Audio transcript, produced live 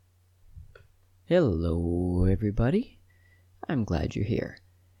Hello, everybody. I'm glad you're here.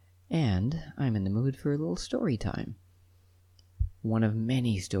 And I'm in the mood for a little story time. One of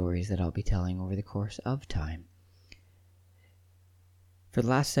many stories that I'll be telling over the course of time. For the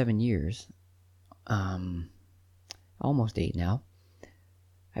last 7 years, almost 8 now,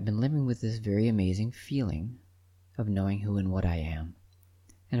 I've been living with this very amazing feeling of knowing who and what I am.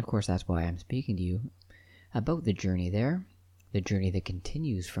 And of course, that's why I'm speaking to you about the journey there, the journey that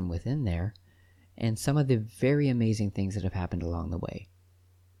continues from within there, and some of the very amazing things that have happened along the way.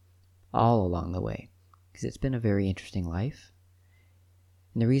 All along the way. Because it's been a very interesting life.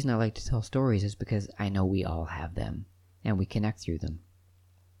 And the reason I like to tell stories is because I know we all have them. And we connect through them.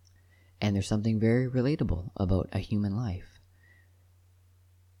 And there's something very relatable about a human life.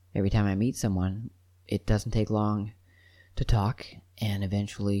 Every time I meet someone, it doesn't take long to talk and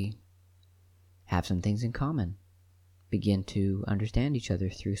eventually have some things in common. Begin to understand each other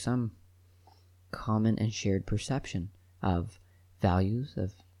through some common and shared perception of values,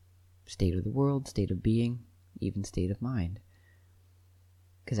 of state of the world, state of being, even state of mind.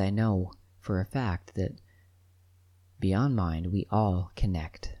 Because I know for a fact that beyond mind, we all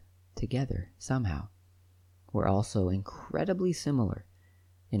connect together somehow. We're also incredibly similar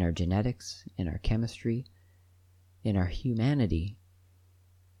in our genetics, in our chemistry, in our humanity,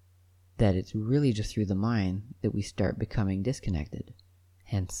 that it's really just through the mind that we start becoming disconnected.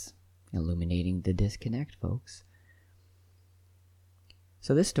 Hence, illuminating the disconnect, folks.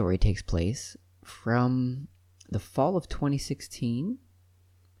 So this story takes place from the fall of 2016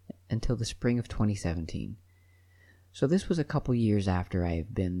 until the spring of 2017. So this was a couple years after I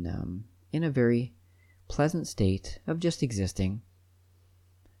have been in a very pleasant state of just existing,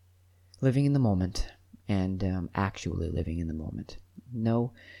 living in the moment, and actually living in the moment.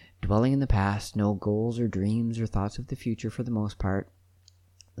 No dwelling in the past, no goals or dreams or thoughts of the future for the most part.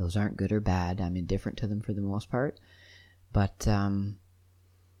 Those aren't good or bad. I'm indifferent to them for the most part. But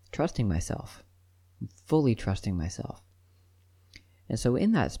trusting myself. Fully trusting myself. And so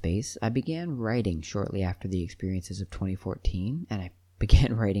in that space, I began writing shortly after the experiences of 2014. And I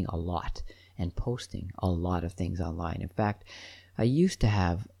began writing a lot and posting a lot of things online. In fact, I used to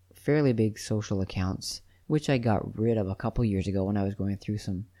have fairly big social accounts, which I got rid of a couple years ago when I was going through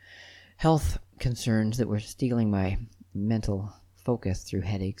some health concerns that were stealing my mental focus through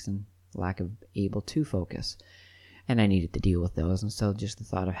headaches and lack of able to focus. And I needed to deal with those, and so just the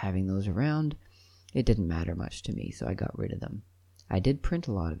thought of having those around, it didn't matter much to me, so I got rid of them. I did print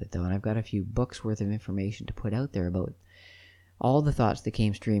a lot of it though, and I've got a few books worth of information to put out there about all the thoughts that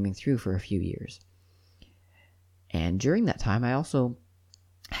came streaming through for a few years. And during that time, I also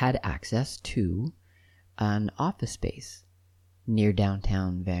had access to an office space near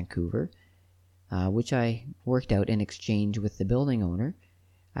downtown Vancouver, which I worked out in exchange with the building owner.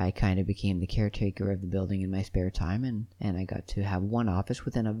 I kind of became the caretaker of the building in my spare time, and I got to have one office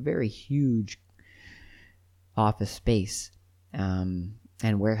within a very huge office space and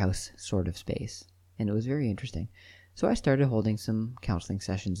warehouse sort of space. And it was very interesting. So I started holding some counseling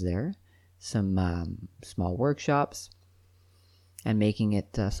sessions there, some small workshops, and making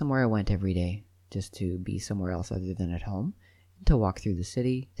it somewhere I went every day, just to be somewhere else other than at home, to walk through the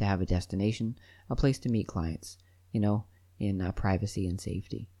city, to have a destination, a place to meet clients, in privacy and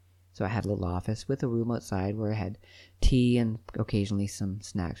safety. So I had a little office with a room outside where I had tea and occasionally some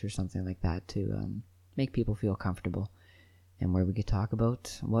snacks or something like that to make people feel comfortable, and where we could talk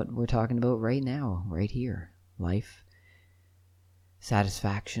about what we're talking about right now, right here. Life,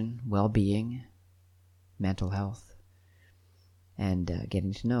 satisfaction, well-being, mental health, and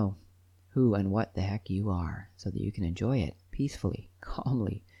getting to know who and what the heck you are so that you can enjoy it peacefully,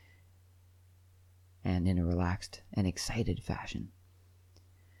 calmly, and in a relaxed and excited fashion.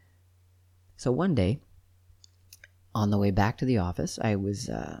 So one day, on the way back to the office, I was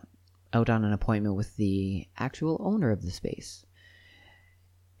out on an appointment with the actual owner of the space.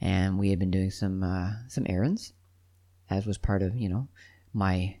 And we had been doing some errands, as was part of,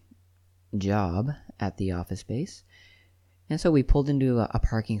 my job at the office space. And so we pulled into a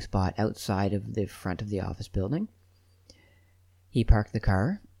parking spot outside of the front of the office building. He parked the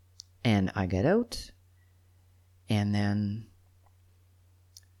car, and I got out, and then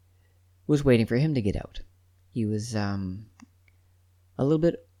was waiting for him to get out. He was a little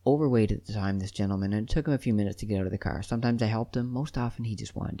bit overweight at the time, this gentleman, and it took him a few minutes to get out of the car. Sometimes I helped him. Most often he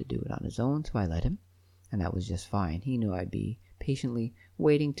just wanted to do it on his own, so I let him, and that was just fine. He knew I'd be patiently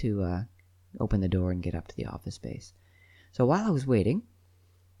waiting to open the door and get up to the office space. So while I was waiting,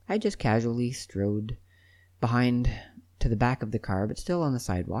 I just casually strode behind to the back of the car, but still on the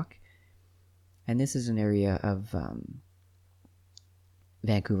sidewalk. And this is an area of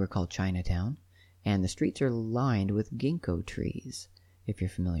Vancouver called Chinatown. And the streets are lined with ginkgo trees, if you're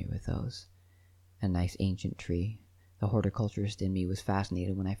familiar with those. A nice ancient tree. The horticulturist in me was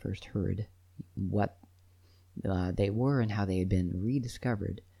fascinated when I first heard what they were and how they had been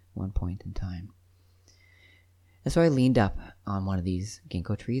rediscovered at one point in time. And so I leaned up on one of these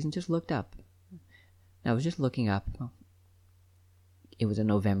ginkgo trees and just looked up. I was just looking up. It was a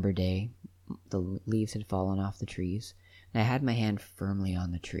November day. The leaves had fallen off the trees. And I had my hand firmly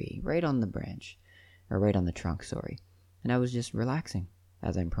on the tree, right on the branch, or right on the trunk, sorry. And I was just relaxing,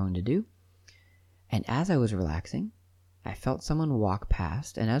 as I'm prone to do. And as I was relaxing, I felt someone walk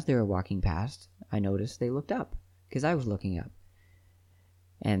past, and as they were walking past, I noticed they looked up, because I was looking up.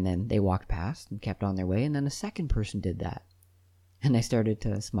 And then they walked past and kept on their way, and then a second person did that. And I started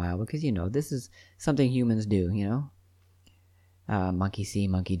to smile, because, this is something humans do, monkey see,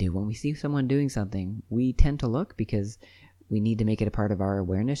 monkey do. When we see someone doing something, we tend to look because we need to make it a part of our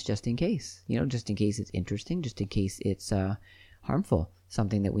awareness just in case. Just in case it's interesting, just in case it's harmful,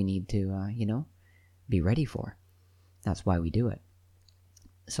 something that we need to, be ready for. That's why we do it.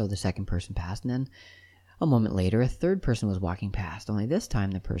 So the second person passed, and then a moment later, a third person was walking past, only this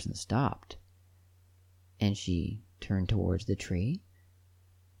time the person stopped. And she turned towards the tree,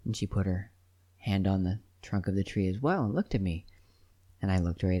 and she put her hand on the trunk of the tree as well and looked at me. And I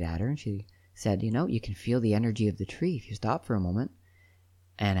looked right at her, and she said, you can feel the energy of the tree if you stop for a moment.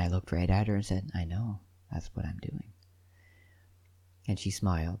 And I looked right at her and said, I know, that's what I'm doing. And she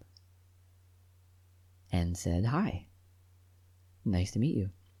smiled and said, hi, nice to meet you.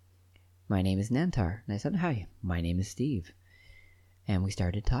 My name is Nantar. And I said, hi, my name is Steve. And we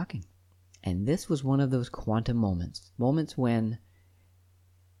started talking. And this was one of those quantum moments when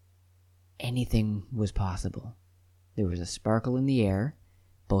anything was possible. There was a sparkle in the air.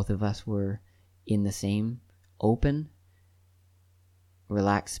 Both of us were in the same open,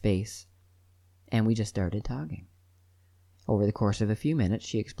 relaxed space. And we just started talking. Over the course of a few minutes,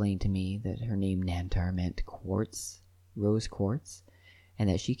 she explained to me that her name Nantar meant quartz, rose quartz, and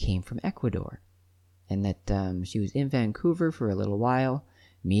that she came from Ecuador. And that she was in Vancouver for a little while,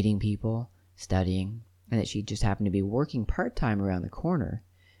 meeting people, studying, and that she just happened to be working part-time around the corner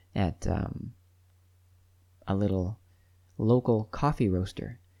at a little local coffee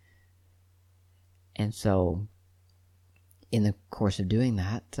roaster. And so, in the course of doing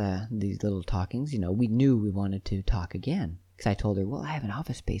that, these little talkings, we knew we wanted to talk again. Because I told her, well, I have an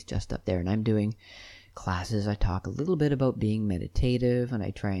office space just up there, and I'm doing classes. I talk a little bit about being meditative, and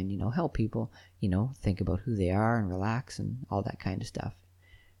I try and, help people, think about who they are and relax and all that kind of stuff.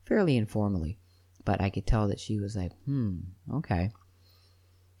 Fairly informally. But I could tell that she was like, okay.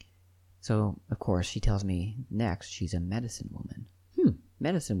 So, of course, she tells me next she's a medicine woman.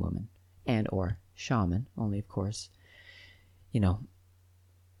 Medicine woman. And or shaman. Only, of course,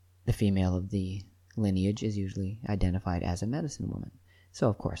 the female of the lineage is usually identified as a medicine woman. So,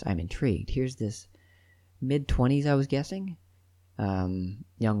 of course, I'm intrigued. Here's this mid-20s, I was guessing, young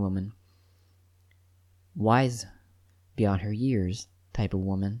woman. Wise beyond her years type of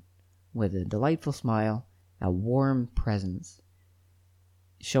woman with a delightful smile, a warm presence,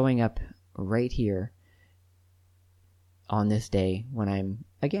 showing up right here on this day when I'm,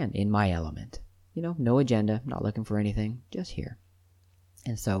 again, in my element. No agenda, not looking for anything, just here.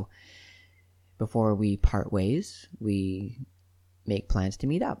 And so, before we part ways, we make plans to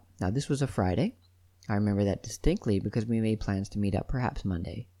meet up. Now, this was a Friday. I remember that distinctly because we made plans to meet up perhaps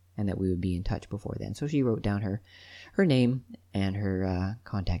Monday, and that we would be in touch before then. So she wrote down her name and her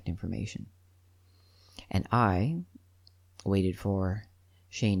contact information. And I waited for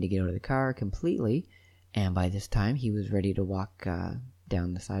Shane to get out of the car completely, and by this time he was ready to walk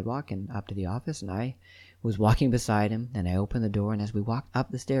down the sidewalk and up to the office, and I was walking beside him, and I opened the door, and as we walked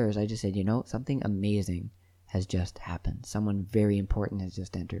up the stairs, I just said, something amazing has just happened. Someone very important has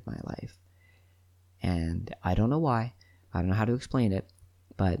just entered my life. And I don't know why. I don't know how to explain it,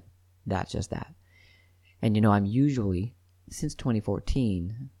 but that's just that. And I'm usually, since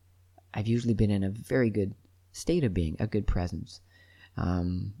 2014, I've usually been in a very good state of being, a good presence.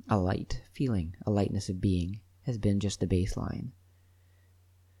 A light feeling, a lightness of being has been just the baseline.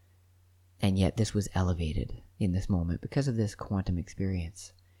 And yet this was elevated in this moment because of this quantum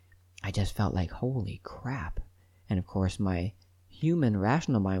experience. I just felt like, holy crap. And of course my human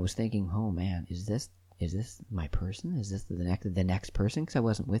rational mind was thinking, oh man, is this my person? Is this the next person? Because I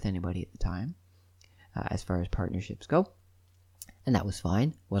wasn't with anybody at the time, as far as partnerships go. And that was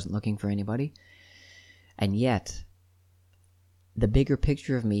fine. Wasn't looking for anybody. And yet, the bigger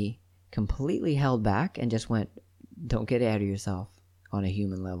picture of me completely held back and just went, don't get out of yourself on a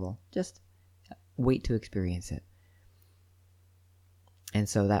human level. Just wait to experience it. And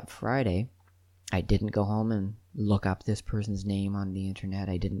so that Friday, I didn't go home and look up this person's name on the internet.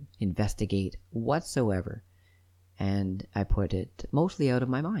 I didn't investigate whatsoever. And I put it mostly out of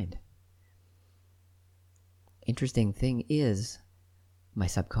my mind. Interesting thing is, my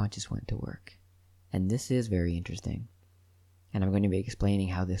subconscious went to work. And this is very interesting. And I'm going to be explaining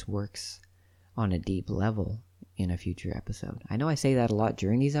how this works on a deep level in a future episode. I know I say that a lot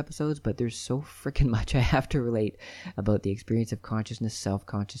during these episodes, but there's so freaking much I have to relate about the experience of consciousness,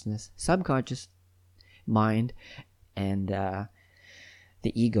 self-consciousness, subconscious mind, and the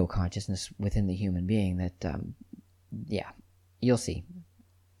ego consciousness within the human being that, you'll see.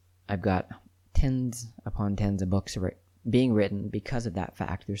 I've got tens upon tens of books being written because of that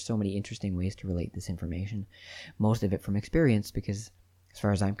fact. There's so many interesting ways to relate this information. Most of it from experience, because as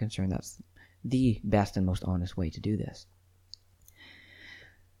far as I'm concerned, that's the best and most honest way to do this.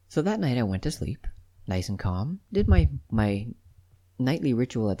 So that night I went to sleep, nice and calm, did my nightly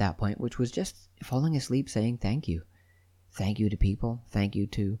ritual at that point, which was just falling asleep saying thank you. Thank you to people, thank you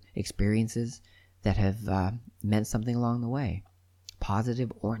to experiences that have meant something along the way,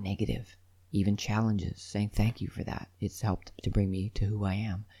 positive or negative, even challenges, saying thank you for that. It's helped to bring me to who I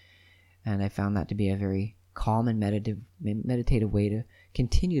am. And I found that to be a very calm and meditative way to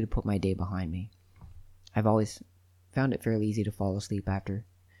continue to put my day behind me. I've always found it fairly easy to fall asleep after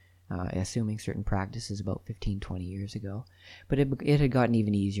assuming certain practices about 15, 20 years ago. But it had gotten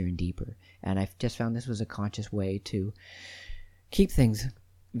even easier and deeper. And I've just found this was a conscious way to keep things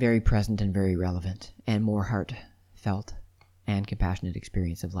very present and very relevant and more heartfelt and compassionate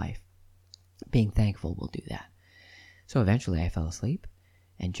experience of life. Being thankful will do that. So eventually I fell asleep.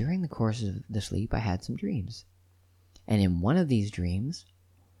 And during the course of the sleep, I had some dreams. And in one of these dreams,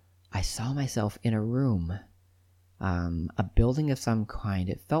 I saw myself in a room, a building of some kind.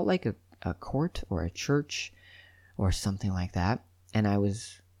 It felt like a court or a church or something like that. And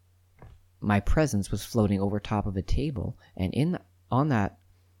my presence was floating over top of a table. And on that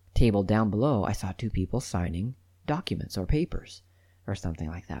table down below, I saw two people signing documents or papers or something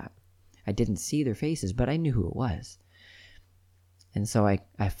like that. I didn't see their faces, but I knew who it was. And so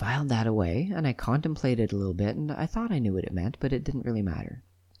I filed that away, and I contemplated a little bit, and I thought I knew what it meant, but it didn't really matter.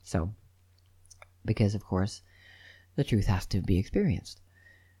 So, because of course, the truth has to be experienced.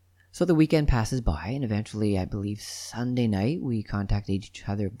 So the weekend passes by, and eventually, I believe Sunday night, we contacted each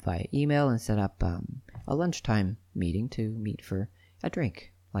other via email and set up a lunchtime meeting to meet for a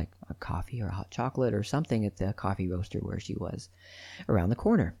drink, like a coffee or a hot chocolate or something at the coffee roaster where she was, around the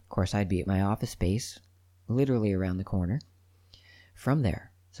corner. Of course, I'd be at my office space, literally around the corner from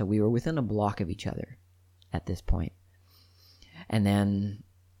there. So we were within a block of each other at this point. And then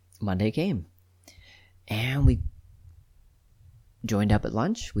Monday came, and we joined up at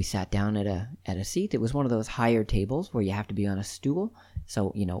lunch. We sat down at a seat. It was one of those higher tables where you have to be on a stool.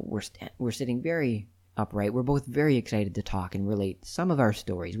 So, we're sitting very upright. We're both very excited to talk and relate some of our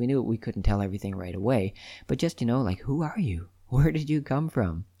stories. We knew we couldn't tell everything right away, but just, who are you? Where did you come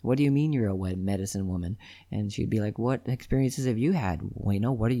from? What do you mean you're a medicine woman? And she'd be like, what experiences have you had?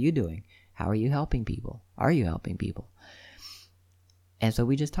 What are you doing? How are you helping people? Are you helping people? And so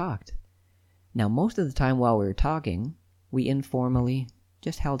we just talked. Now, most of the time while we were talking, we informally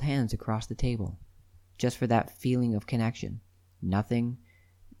just held hands across the table, just for that feeling of connection. Nothing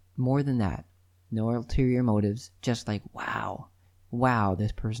more than that. No ulterior motives, just like, wow,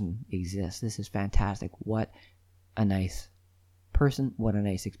 this person exists. This is fantastic. What a nice person, what a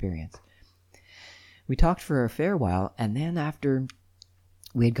nice experience. We talked for a fair while, and then after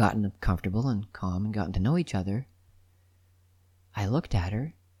we had gotten comfortable and calm and gotten to know each other, I looked at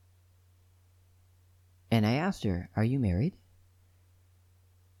her and I asked her, "Are you married?"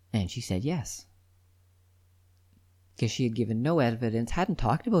 And she said yes. Because she had given no evidence, hadn't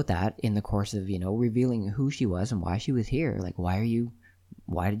talked about that in the course of, revealing who she was and why she was here. Like, why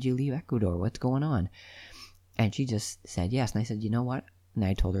did you leave Ecuador? What's going on? And she just said yes. And I said, you know what? And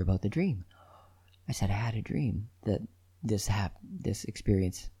I told her about the dream. I said, I had a dream that this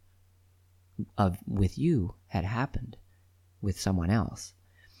experience with you had happened with someone else.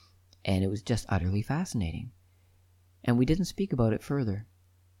 And it was just utterly fascinating. And we didn't speak about it further.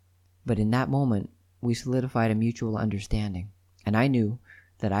 But in that moment, we solidified a mutual understanding. And I knew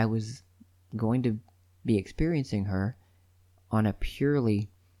that I was going to be experiencing her on a purely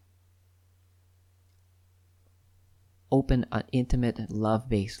open, intimate,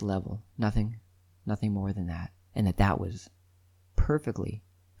 love-based level. Nothing more than that. And that was perfectly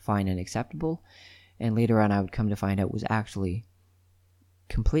fine and acceptable. And later on, I would come to find out was actually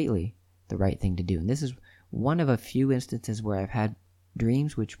completely the right thing to do. And this is one of a few instances where I've had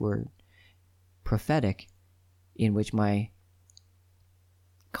dreams which were prophetic, in which my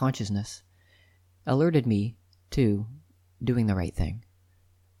consciousness alerted me to doing the right thing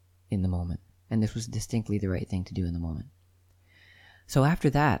in the moment. And this was distinctly the right thing to do in the moment. So after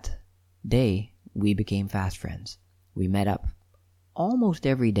that day, we became fast friends. We met up almost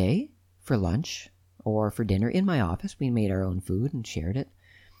every day for lunch or for dinner in my office. We made our own food and shared it.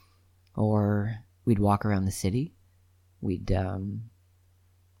 Or we'd walk around the city. We'd,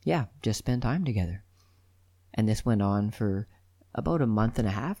 just spend time together. And this went on for about a month and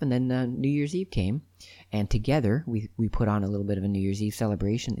a half, and then New Year's Eve came, and together we put on a little bit of a New Year's Eve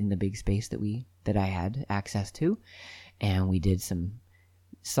celebration in the big space that I had access to, and we did some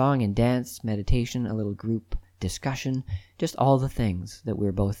song and dance, meditation, a little group discussion, just all the things that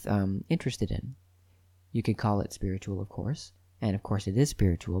we're both interested in. You could call it spiritual, of course, and of course it is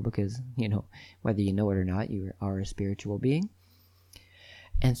spiritual because, whether you know it or not, you are a spiritual being.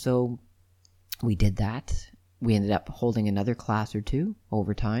 And so we did that. We ended up holding another class or two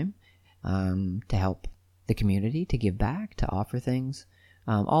over time to help the community, to give back, to offer things,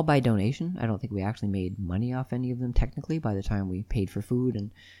 all by donation. I don't think we actually made money off any of them technically by the time we paid for food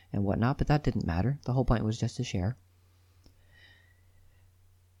and whatnot, but that didn't matter. The whole point was just to share.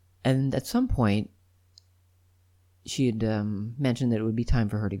 And at some point, she had mentioned that it would be time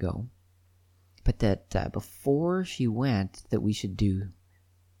for her to go, but that before she went, that we should do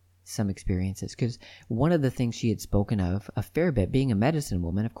some experiences, because one of the things she had spoken of a fair bit, being a medicine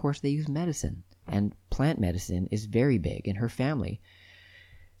woman, of course they use medicine, and plant medicine is very big in her family.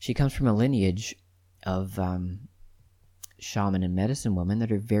 She comes from a lineage of shaman and medicine women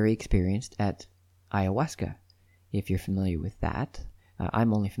that are very experienced at ayahuasca, if you're familiar with that.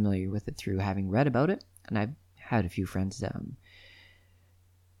 I'm only familiar with it through having read about it, and I've had a few friends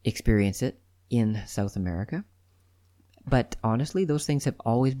experience it in South America. But honestly, those things have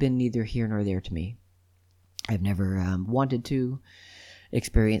always been neither here nor there to me. I've never wanted to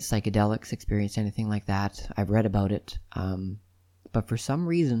experience psychedelics, experience anything like that. I've read about it. But for some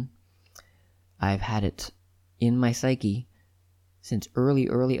reason, I've had it in my psyche since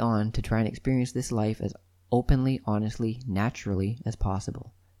early on to try and experience this life as openly, honestly, naturally as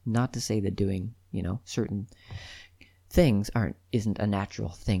possible. Not to say that doing, certain things isn't a natural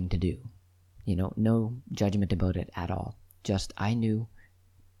thing to do. No judgment about it at all. Just I knew,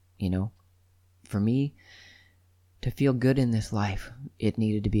 for me to feel good in this life, it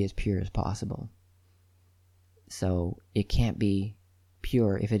needed to be as pure as possible. So it can't be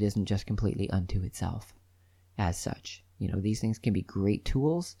pure if it isn't just completely unto itself as such. These things can be great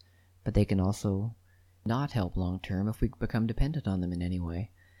tools, but they can also not help long term if we become dependent on them in any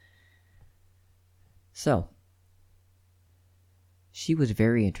way. So she was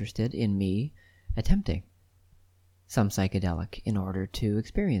very interested in me attempting some psychedelic in order to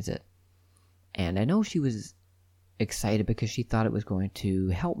experience it. And I know she was excited because she thought it was going to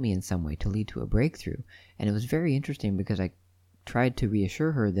help me in some way, to lead to a breakthrough. And it was very interesting because I tried to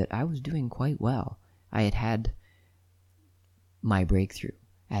reassure her that I was doing quite well. I had had my breakthrough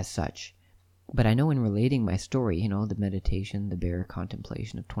as such. But I know in relating my story, the meditation, the bare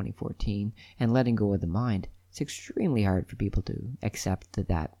contemplation of 2014, and letting go of the mind, it's extremely hard for people to accept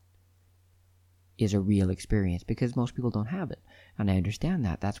that is a real experience because most people don't have it. And I understand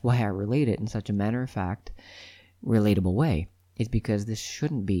that. That's why I relate it in such a matter-of-fact, relatable way. It's because this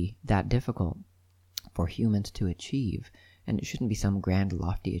shouldn't be that difficult for humans to achieve. And it shouldn't be some grand,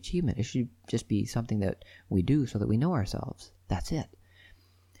 lofty achievement. It should just be something that we do so that we know ourselves. That's it.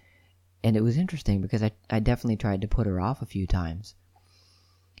 And it was interesting because I definitely tried to put her off a few times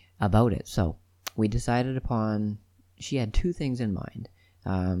about it. So we decided upon, she had two things in mind.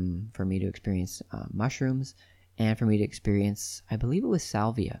 For me to experience mushrooms and for me to experience, I believe it was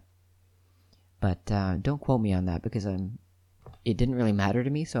salvia. But don't quote me on that because it didn't really matter to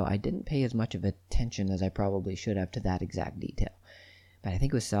me, so I didn't pay as much of attention as I probably should have to that exact detail. But I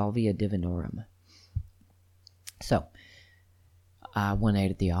think it was salvia divinorum. So, one night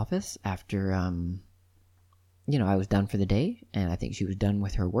at the office after, I was done for the day, and I think she was done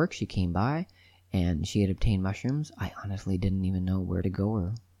with her work, she came by, and she had obtained mushrooms. I honestly didn't even know where to go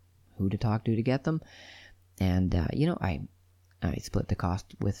or who to talk to get them. And, I split the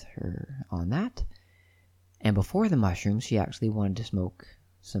cost with her on that. And before the mushrooms, she actually wanted to smoke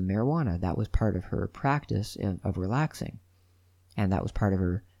some marijuana. That was part of her practice of relaxing. And that was part of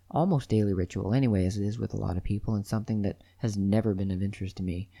her almost daily ritual anyway, as it is with a lot of people, and something that has never been of interest to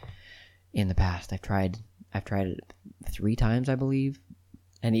me in the past. I've tried it 3 times, I believe.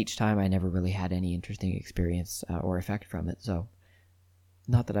 And each time I never really had any interesting experience or effect from it. So,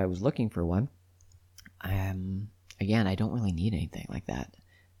 not that I was looking for one. Again, I don't really need anything like that.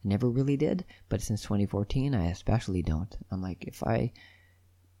 I never really did, but since 2014, I especially don't. I'm like, if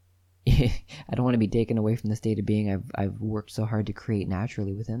I don't want to be taken away from the state of being I've worked so hard to create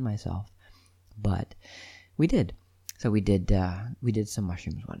naturally within myself. But we did. So we did some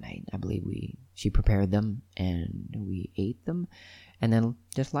mushrooms one night. I believe she prepared them and we ate them and then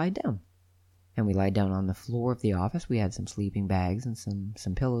just lied down. And we lied down on the floor of the office. We had some sleeping bags and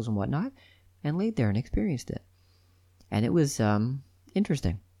some pillows and whatnot and laid there and experienced it. And it was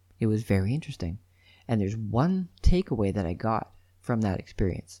interesting. It was very interesting. And there's one takeaway that I got from that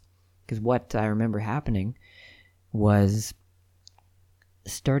experience. Because what I remember happening was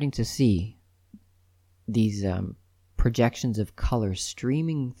starting to see these projections of color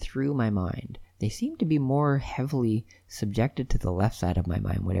streaming through my mind. They seem to be more heavily subjected to the left side of my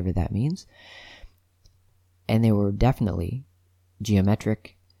mind, whatever that means. And they were definitely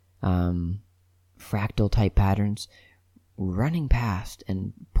geometric, fractal type patterns running past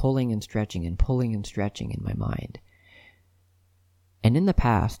and pulling and stretching in my mind. And in the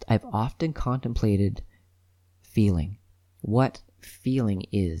past, I've often contemplated feeling, what feeling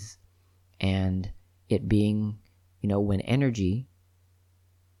is, and it being, when energy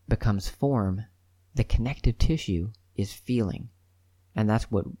becomes form, the connective tissue is feeling. And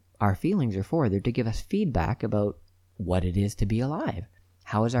that's what our feelings are for. They're to give us feedback about what it is to be alive.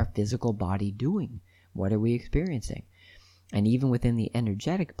 How is our physical body doing? What are we experiencing? And even within the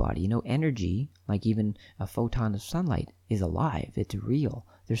energetic body, energy, like even a photon of sunlight, is alive. It's real.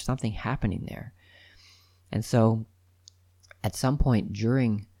 There's something happening there. And so, at some point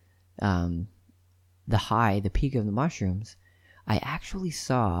during the peak of the mushrooms, I actually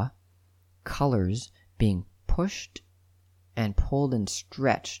saw colors being pushed and pulled and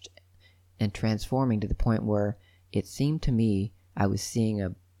stretched and transforming to the point where it seemed to me I was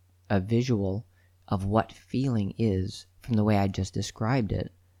seeing a visual of what feeling is from the way I just described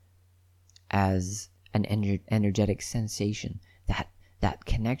it as an energetic sensation, that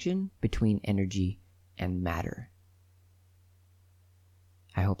connection between energy and matter.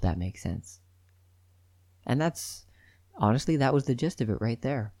 I hope that makes sense. And honestly, that was the gist of it right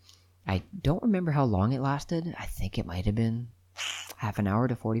there. I don't remember how long it lasted. I think it might have been half an hour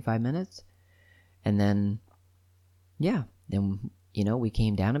to 45 minutes. And then, we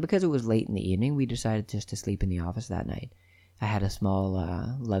came down, and because it was late in the evening, we decided just to sleep in the office that night. I had a small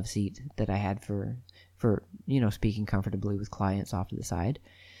love seat that I had for speaking comfortably with clients off to the side.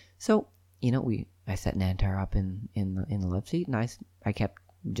 So, I set Nantar up in the love seat, and I kept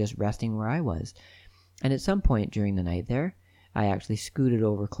just resting where I was. And at some point during the night there, I actually scooted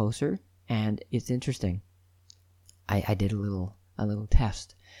over closer, and it's interesting. I did a little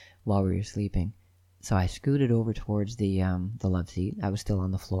test while we were sleeping. So I scooted over towards the love seat. I was still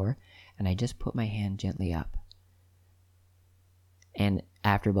on the floor, and I just put my hand gently up. And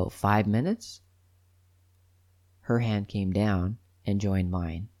after about 5 minutes, her hand came down and joined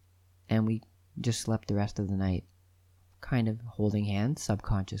mine. And we just slept the rest of the night, kind of holding hands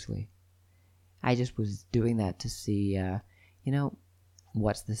subconsciously. I just was doing that to see,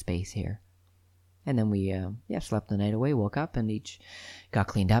 what's the space here. And then we, slept the night away, woke up, and each got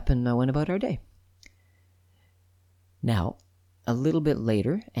cleaned up and went about our day. Now, a little bit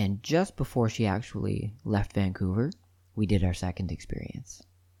later, and just before she actually left Vancouver, we did our second experience.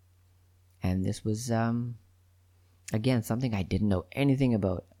 And this was, again, something I didn't know anything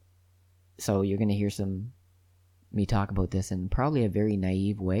about. So you're going to hear me talk about this in probably a very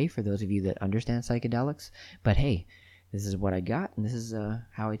naive way for those of you that understand psychedelics. But hey, this is what I got, and this is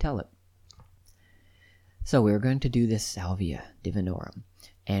how I tell it. So we were going to do this Salvia Divinorum,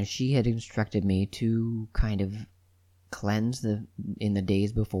 and she had instructed me to kind of cleanse in the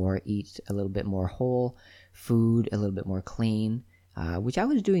days before, eat a little bit more whole food, a little bit more clean, which I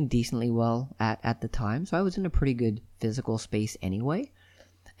was doing decently well at the time. So I was in a pretty good physical space anyway,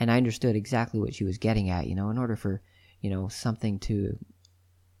 and I understood exactly what she was getting at. In order for something to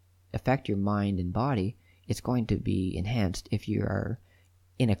affect your mind and body, it's going to be enhanced if you are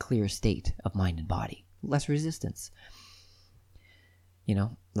in a clear state of mind and body, less resistance.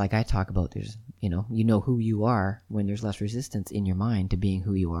 Like I talk about, there's, you know who you are when there's less resistance in your mind to being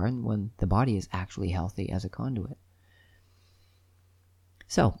who you are, and when the body is actually healthy as a conduit.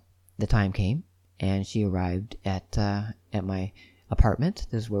 So, the time came, and she arrived at my apartment.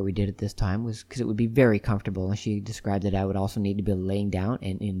 This is where we did it this time, was because it would be very comfortable, and she described that I would also need to be laying down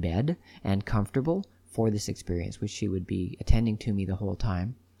and in bed and comfortable for this experience, which she would be attending to me the whole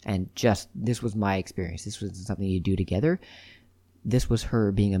time. And this was my experience. This was something you do together. This was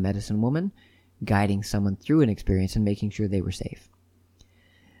her being a medicine woman, guiding someone through an experience and making sure they were safe.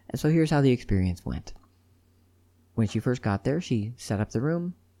 And so here's how the experience went. When she first got there, she set up the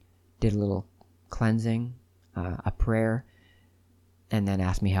room, did a little cleansing, a prayer, and then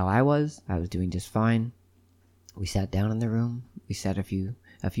asked me how I was. I was doing just fine. We sat down in the room. We said a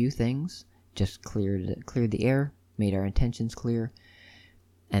few things, just cleared the air, made our intentions clear,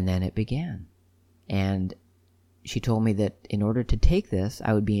 and then it began. And she told me that in order to take this,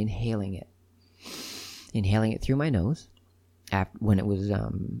 I would be inhaling it through my nose when it was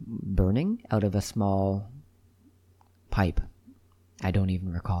burning out of a small pipe. I don't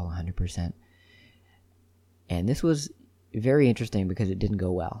even recall 100%. And this was very interesting because it didn't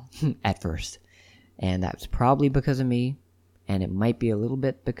go well at first. And that's probably because of me, and it might be a little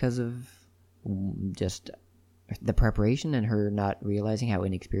bit because of just the preparation and her not realizing how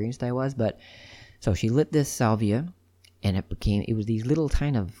inexperienced I was. But so she lit this salvia, and it was these little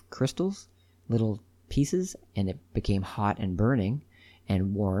kind of crystals, little pieces, and it became hot and burning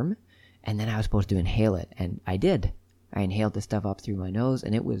and warm, and then I was supposed to inhale it, and I did. I inhaled the stuff up through my nose,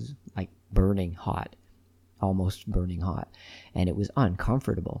 and it was like burning hot, almost burning hot, and it was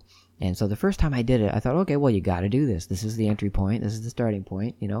uncomfortable. And so the first time I did it, I thought, okay, well, you got to do this. This is the entry point. This is the starting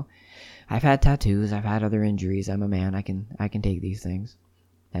point. You know, I've had tattoos. I've had other injuries. I'm a man. I can take these things.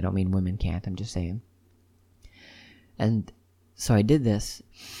 I don't mean women can't. I'm just saying. And so I did this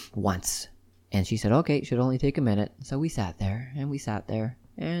once, and she said, okay, it should only take a minute. So we sat there,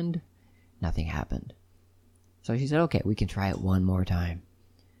 and nothing happened. So she said, okay, we can try it one more time.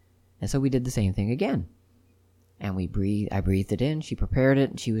 And so we did the same thing again. And I breathed it in. She prepared it,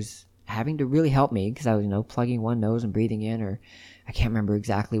 and she was having to really help me because I was, plugging one nose and breathing in, or I can't remember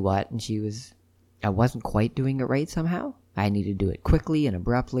exactly what. And I wasn't quite doing it right somehow. I needed to do it quickly and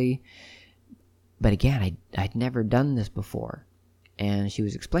abruptly. But again, I'd never done this before. And she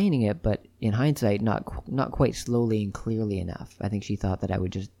was explaining it, but in hindsight, not quite slowly and clearly enough. I think she thought that I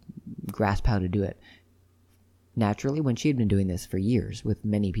would just grasp how to do it naturally when she had been doing this for years with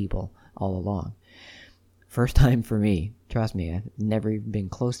many people all along. First time for me. Trust me, I've never even been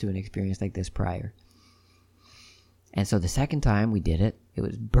close to an experience like this prior. And so the second time we did it, it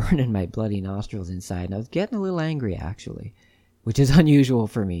was burning my bloody nostrils inside, and I was getting a little angry, actually, which is unusual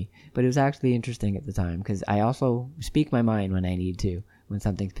for me, but it was actually interesting at the time, because I also speak my mind when I need to, when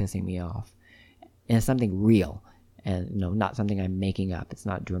something's pissing me off. And it's something real, and not something I'm making up. It's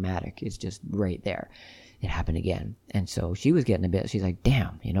not dramatic. It's just right there. It happened again. And so she was getting a bit, she's like,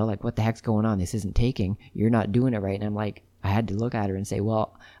 damn, like, what the heck's going on? This isn't taking. You're not doing it right. And I'm like, I had to look at her and say,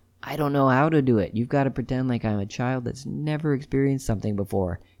 well, I don't know how to do it. You've got to pretend like I'm a child that's never experienced something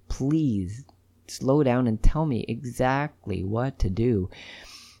before. Please slow down and tell me exactly what to do.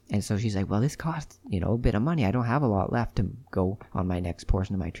 And so she's like, well, this costs, a bit of money. I don't have a lot left to go on my next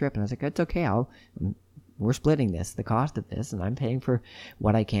portion of my trip. And I was like, it's okay. We're splitting the cost of this, and I'm paying for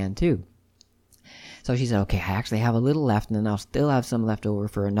what I can too. So she said, okay, I actually have a little left, and then I'll still have some left over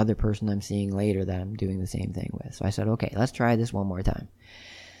for another person I'm seeing later that I'm doing the same thing with. So I said, okay, let's try this one more time.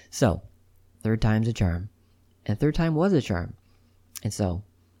 So, third time's a charm. And third time was a charm. And so,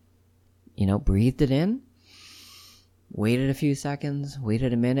 breathed it in, waited a few seconds,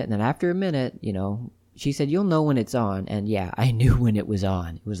 waited a minute, and then after a minute, she said, you'll know when it's on. And yeah, I knew when it was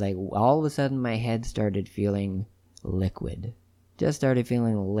on. It was like all of a sudden my head started feeling liquid. Just started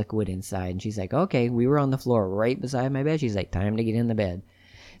feeling liquid inside. And she's like, okay, we were on the floor right beside my bed. She's like, time to get in the bed.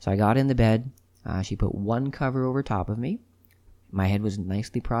 So I got in the bed. She put one cover over top of me. My head was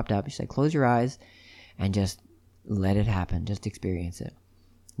nicely propped up. She said, close your eyes and just let it happen. Just experience it.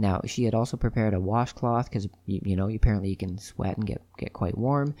 Now, she had also prepared a washcloth because, apparently you can sweat and get quite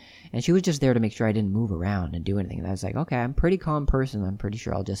warm. And she was just there to make sure I didn't move around and do anything. And I was like, okay, I'm a pretty calm person. I'm pretty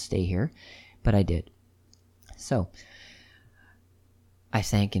sure I'll just stay here. But I did. So I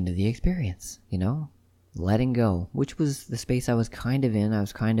sank into the experience, letting go, which was the space I was kind of in. I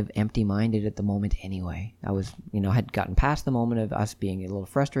was kind of empty-minded at the moment anyway. I was, had gotten past the moment of us being a little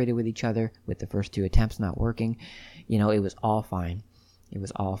frustrated with each other, with the first two attempts not working. It was all fine. It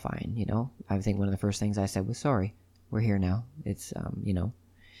was all fine, I think one of the first things I said was, sorry, we're here now. It's,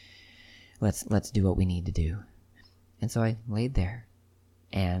 let's do what we need to do. And so I laid there,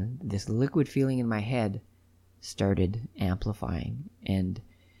 and this liquid feeling in my head started amplifying and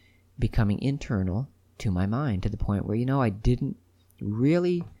becoming internal to my mind, to the point where, I didn't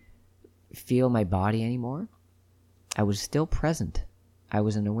really feel my body anymore. I was still present. I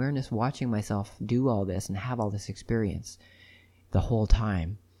was in awareness watching myself do all this and have all this experience the whole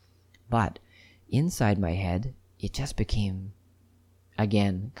time. But inside my head, it just became,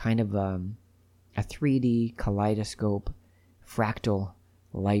 again, kind of a 3D kaleidoscope, fractal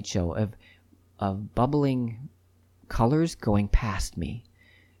light show of bubbling colors going past me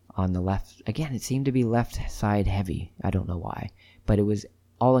on the left. Again, it seemed to be left side heavy. I don't know why, but it was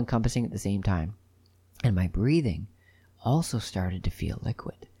all encompassing at the same time. And my breathing also started to feel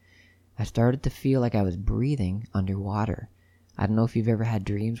liquid. I started to feel like I was breathing underwater. I don't know if you've ever had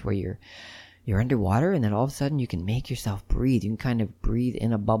dreams where you're underwater and then all of a sudden you can make yourself breathe. You can kind of breathe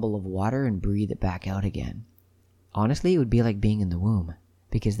in a bubble of water and breathe it back out again. Honestly, it would be like being in the womb,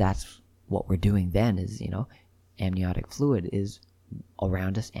 because that's what we're doing then is, amniotic fluid is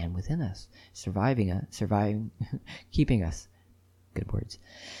around us and within us, surviving, keeping us, good words,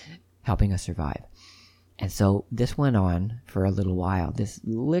 helping us survive. And so this went on for a little while, this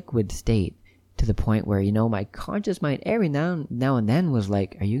liquid state, to the point where, my conscious mind every now and then was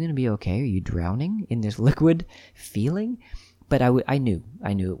like, are you going to be okay? Are you drowning in this liquid feeling? But I knew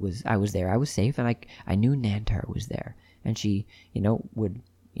I was there. I was safe, and I knew Nantar was there. And she, would,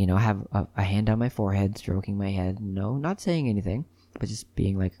 have a hand on my forehead, stroking my head. No, not saying anything, but just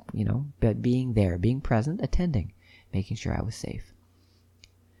being like, but being there, being present, attending, making sure I was safe.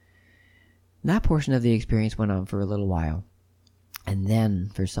 And that portion of the experience went on for a little while. And then,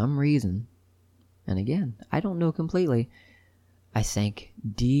 for some reason, and again, I don't know completely, I sank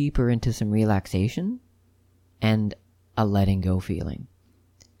deeper into some relaxation and a letting go feeling.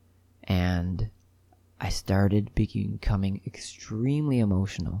 And I started becoming extremely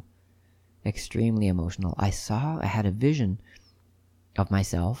emotional. I had a vision of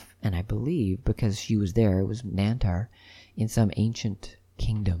myself, and I believe, because she was there, it was Nantar, in some ancient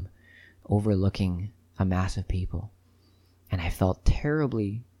kingdom overlooking a mass of people. And I felt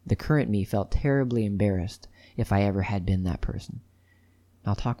the current me felt terribly embarrassed if I ever had been that person.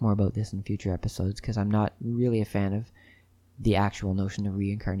 I'll talk more about this in future episodes, because I'm not really a fan of the actual notion of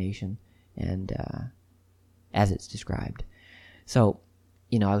reincarnation and as it's described. So,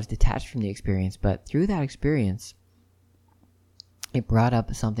 I was detached from the experience, but through that experience, it brought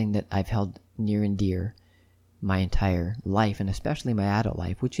up something that I've held near and dear my entire life, and especially my adult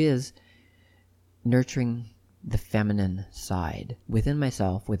life, which is nurturing the feminine side within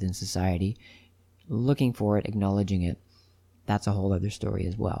myself, within society, looking for it, acknowledging it. That's a whole other story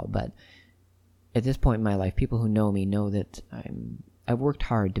as well. But at this point in my life, people who know me know that I've worked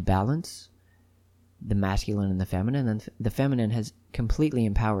hard to balance the masculine and the feminine, and the feminine has completely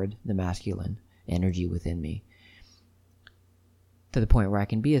empowered the masculine energy within me to the point where I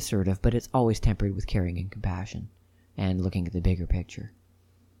can be assertive, but it's always tempered with caring and compassion and looking at the bigger picture.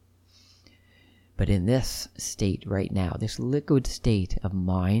 But in this state right now, this liquid state of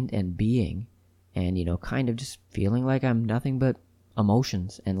mind and being, and, kind of just feeling like I'm nothing but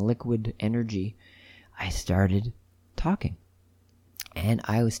emotions and liquid energy, I started talking. And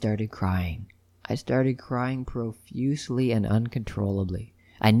I started crying. I started crying profusely and uncontrollably.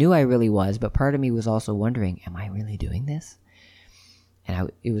 I knew I really was, but part of me was also wondering, am I really doing this?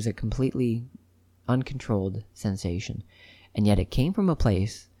 And it was a completely uncontrolled sensation. And yet it came from a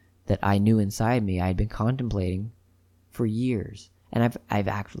place that I knew inside me I had been contemplating for years. And I've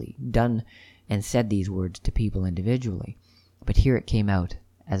actually done and said these words to people individually. But here it came out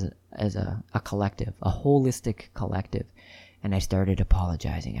as a collective, a holistic collective. And I started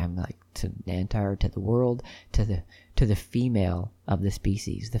apologizing. I'm like, to Nantar, to the world, to the female of the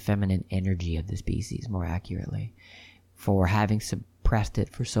species, the feminine energy of the species, more accurately, for having suppressed it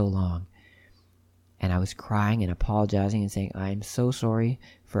for so long. And I was crying and apologizing and saying, I'm so sorry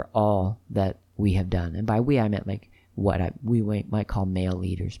for all that we have done. And by we, I meant like what we might call male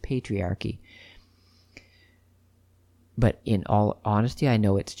leaders, patriarchy. But in all honesty, I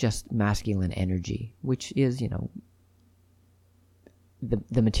know it's just masculine energy, which is,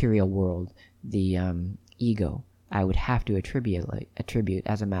 the material world, the ego. I would have to attribute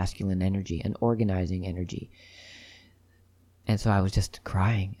as a masculine energy, an organizing energy. And so I was just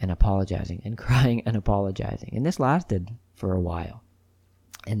crying and apologizing and crying and apologizing. And this lasted for a while.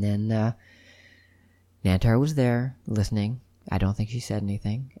 And then Nantar was there listening. I don't think she said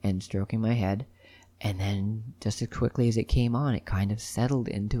anything, and stroking my head. And then just as quickly as it came on, it kind of settled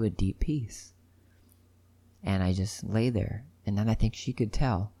into a deep peace. And I just lay there. And then I think she could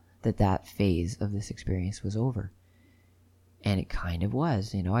tell that phase of this experience was over. And it kind of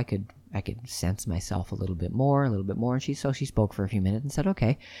was. I could sense myself a little bit more. And she spoke for a few minutes and said,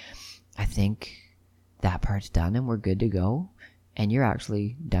 okay, I think that part's done and we're good to go. And you're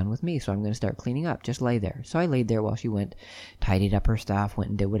actually done with me, so I'm going to start cleaning up. Just lay there. So I laid there while she went, tidied up her stuff, went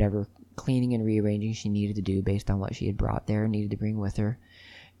and did whatever cleaning and rearranging she needed to do based on what she had brought there and needed to bring with her.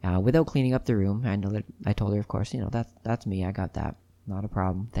 Without cleaning up the room. I told her, of course, that's me. I got that. Not a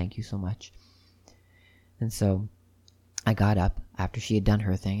problem. Thank you so much. And so I got up after she had done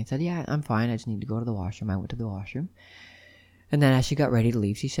her thing and said, yeah, I'm fine. I just need to go to the washroom. I went to the washroom. And then as she got ready to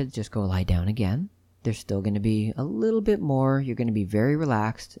leave, she said, just go lie down again. There's still going to be a little bit more. You're going to be very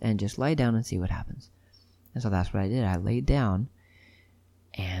relaxed and just lie down and see what happens. And so that's what I did. I laid down,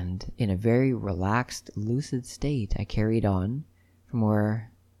 and in a very relaxed, lucid state, I carried on from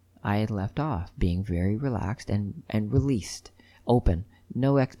where I had left off, being very relaxed and released, open,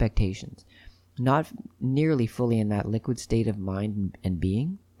 no expectations. Not nearly fully in that liquid state of mind and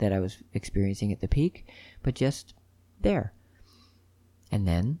being that I was experiencing at the peak, but just there. And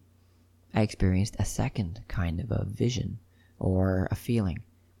then I experienced a second kind of a vision or a feeling.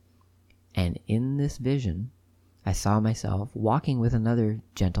 And in this vision, I saw myself walking with another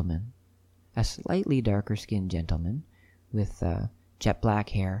gentleman, a slightly darker skinned gentleman with jet black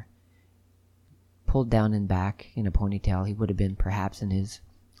hair, pulled down in back in a ponytail. He would have been perhaps in his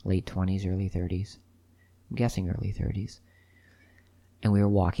late 20s, early 30s. I'm guessing early 30s. And we were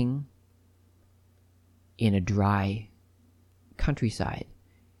walking in a dry countryside,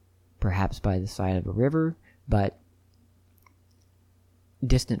 perhaps by the side of a river, but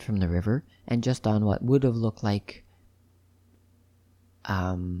distant from the river, and just on what would have looked like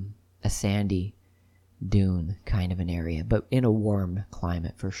a sandy dune kind of an area, but in a warm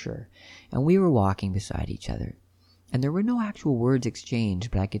climate for sure. And we were walking beside each other. And there were no actual words exchanged,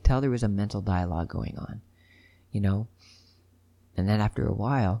 but I could tell there was a mental dialogue going on, you know? And then after a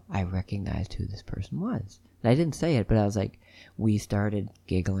while, I recognized who this person was. And I didn't say it, but I was like, we started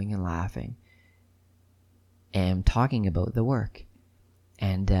giggling and laughing and talking about the work.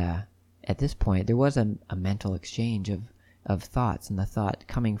 And at this point, there was a mental exchange of thoughts, and the thought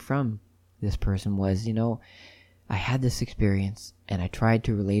coming from this person was, you know, I had this experience, and I tried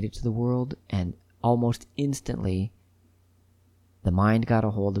to relate it to the world, and almost instantly, the mind got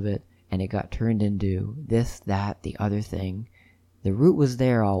a hold of it, and it got turned into this, that, the other thing. The root was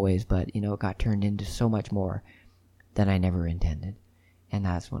there always, but, you know, it got turned into so much more than I never intended. And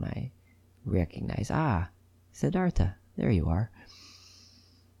that's when I recognized, Siddhartha, there you are.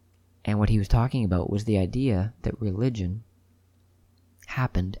 And what he was talking about was the idea that religion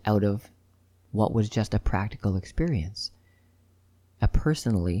happened out of what was just a practical experience, a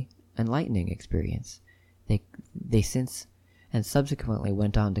personally enlightening experience. They since and subsequently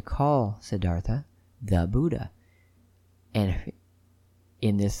went on to call Siddhartha the Buddha. And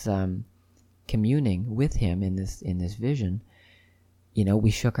in this communing with him in this vision, you know,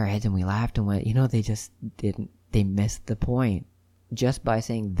 we shook our heads and we laughed and went, you know, they missed the point. Just by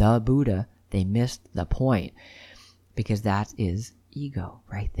saying the Buddha, they missed the point. Because that is ego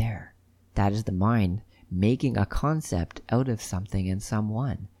right there. That is the mind making a concept out of something and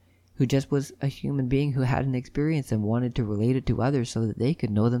someone who just was a human being who had an experience and wanted to relate it to others so that they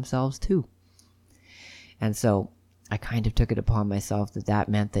could know themselves too. And so I kind of took it upon myself that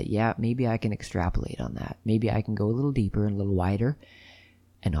meant that, yeah, maybe I can extrapolate on that. Maybe I can go a little deeper and a little wider.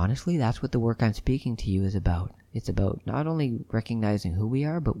 And honestly, that's what the work I'm speaking to you is about. It's about not only recognizing who we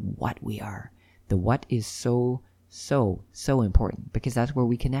are, but what we are. The what is so important, because that's where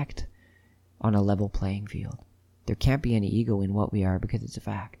we connect on a level playing field. There can't be any ego in what we are because it's a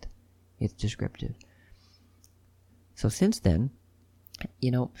fact. It's descriptive. So since then,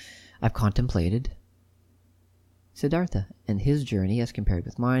 you know, I've contemplated Siddhartha and his journey as compared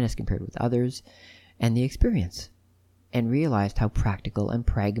with mine, as compared with others, and the experience, and realized how practical and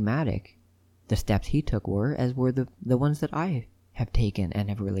pragmatic the steps he took were, as were the ones that I have taken and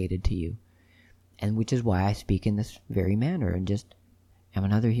have related to you. And which is why I speak in this very manner and just am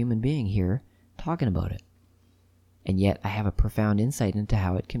another human being here talking about it. And yet I have a profound insight into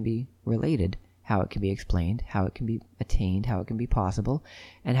how it can be related, how it can be explained, how it can be attained, how it can be possible,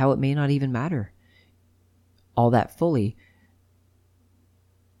 and how it may not even matter all that fully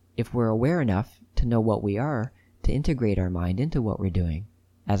if we're aware enough to know what we are, to integrate our mind into what we're doing,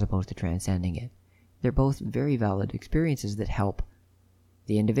 as opposed to transcending it. They're both very valid experiences that help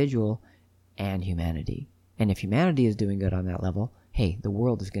the individual and humanity. And if humanity is doing good on that level, hey, the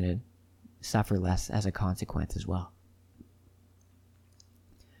world is going to suffer less as a consequence as well.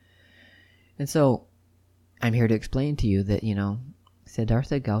 And so, I'm here to explain to you that, you know,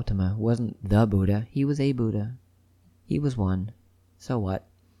 Siddhartha Gautama wasn't the Buddha. He was a Buddha. He was one. So what?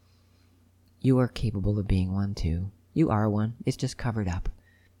 You are capable of being one too. You are one. It's just covered up.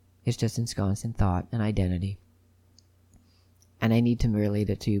 It's just ensconced in thought and identity. And I need to relate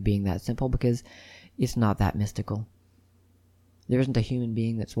it to you being that simple because it's not that mystical. There isn't a human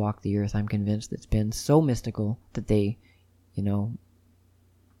being that's walked the earth, I'm convinced, that's been so mystical that they, you know,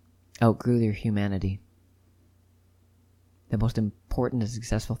 outgrew their humanity. The most important and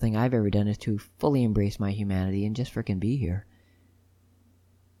successful thing I've ever done is to fully embrace my humanity and just frickin' be here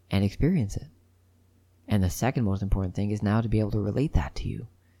and experience it. And the second most important thing is now to be able to relate that to you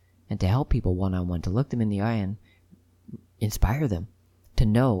and to help people one-on-one, to look them in the eye and inspire them to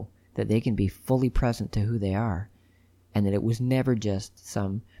know that they can be fully present to who they are, and that it was never just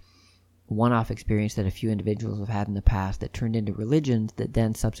some one-off experience that a few individuals have had in the past that turned into religions that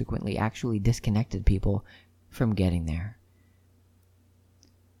then subsequently actually disconnected people from getting there.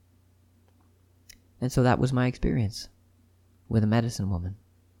 And so that was my experience with a medicine woman.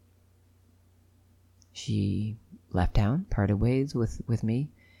 She left town, parted ways with me,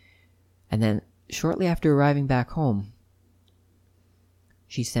 and then shortly after arriving back home,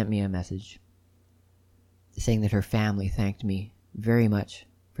 she sent me a message saying that her family thanked me very much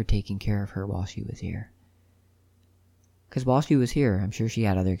for taking care of her while she was here. Because while she was here, I'm sure she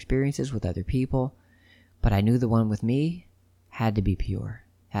had other experiences with other people, but I knew the one with me had to be pure,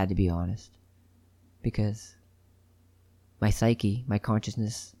 had to be honest. Because my psyche, my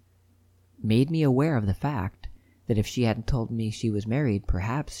consciousness, made me aware of the fact that if she hadn't told me she was married,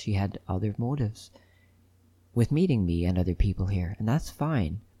 perhaps she had other motives with meeting me and other people here, and that's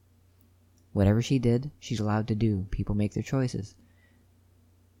fine. Whatever she did, she's allowed to do. People make their choices.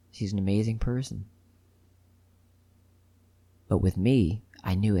 She's an amazing person. But with me,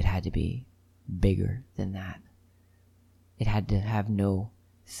 I knew it had to be bigger than that. It had to have no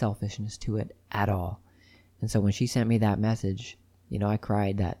selfishness to it at all. And so when she sent me that message, I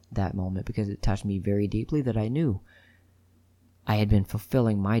cried that moment because it touched me very deeply that I knew I had been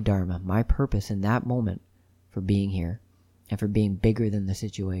fulfilling my dharma, my purpose in that moment for being here and for being bigger than the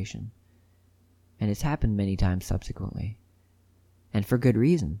situation. And it's happened many times subsequently. And for good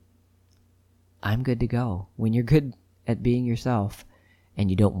reason. I'm good to go. When you're good at being yourself and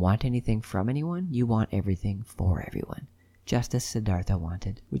you don't want anything from anyone, you want everything for everyone. Just as Siddhartha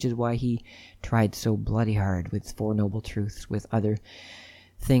wanted, which is why he tried so bloody hard with Four Noble Truths, with other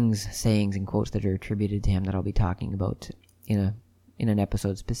things, sayings, and quotes that are attributed to him that I'll be talking about in an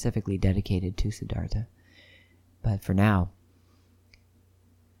episode specifically dedicated to Siddhartha. But for now,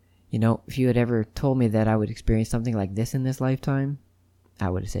 if you had ever told me that I would experience something like this in this lifetime, I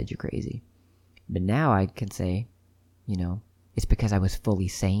would have said you're crazy. But now I can say, it's because I was fully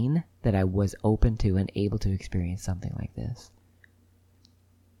sane that I was open to and able to experience something like this.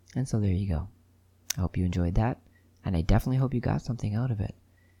 And so there you go. I hope you enjoyed that, and I definitely hope you got something out of it.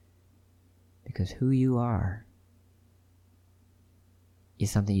 Because who you are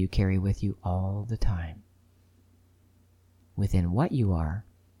is something you carry with you all the time. Within what you are,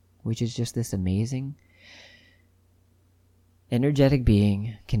 which is just this amazing, energetic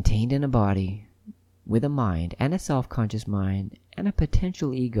being contained in a body with a mind and a self-conscious mind and a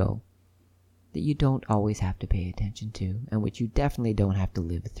potential ego that you don't always have to pay attention to and which you definitely don't have to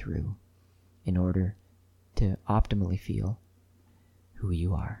live through in order to optimally feel who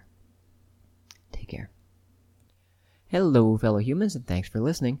you are. Take care. Hello, fellow humans, and thanks for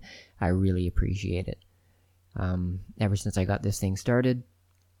listening. I really appreciate it. Ever since I got this thing started,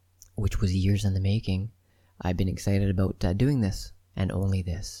 which was years in the making, I've been excited about doing this, and only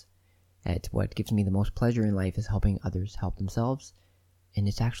this. It's what gives me the most pleasure in life, is helping others help themselves, and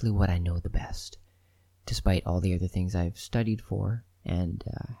it's actually what I know the best, despite all the other things I've studied for and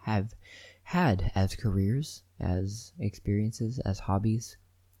have had as careers, as experiences, as hobbies,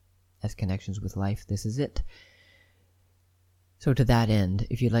 as connections with life. This is it. So to that end,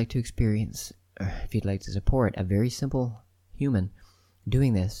 if you'd like to experience, or if you'd like to support a very simple human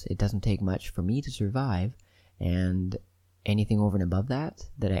doing this, it doesn't take much for me to survive, and anything over and above that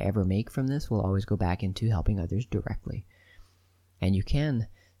I ever make from this will always go back into helping others directly. And you can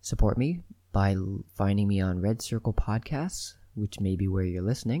support me by finding me on Red Circle Podcasts, which may be where you're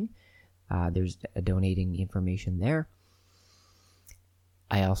listening. There's a donating information there.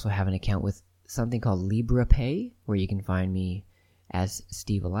 I also have an account with something called LibraPay, where you can find me as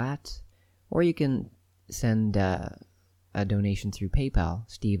Steve Alat, or you can send a donation through PayPal,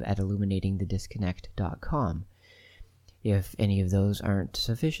 steve@illuminatingthedisconnect.com. If any of those aren't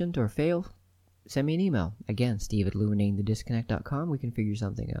sufficient or fail, send me an email. Again, steve@illuminatingthedisconnect.com. We can figure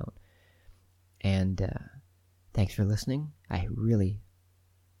something out. And thanks for listening. I really,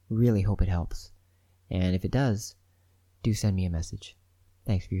 really hope it helps. And if it does, do send me a message.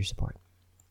 Thanks for your support.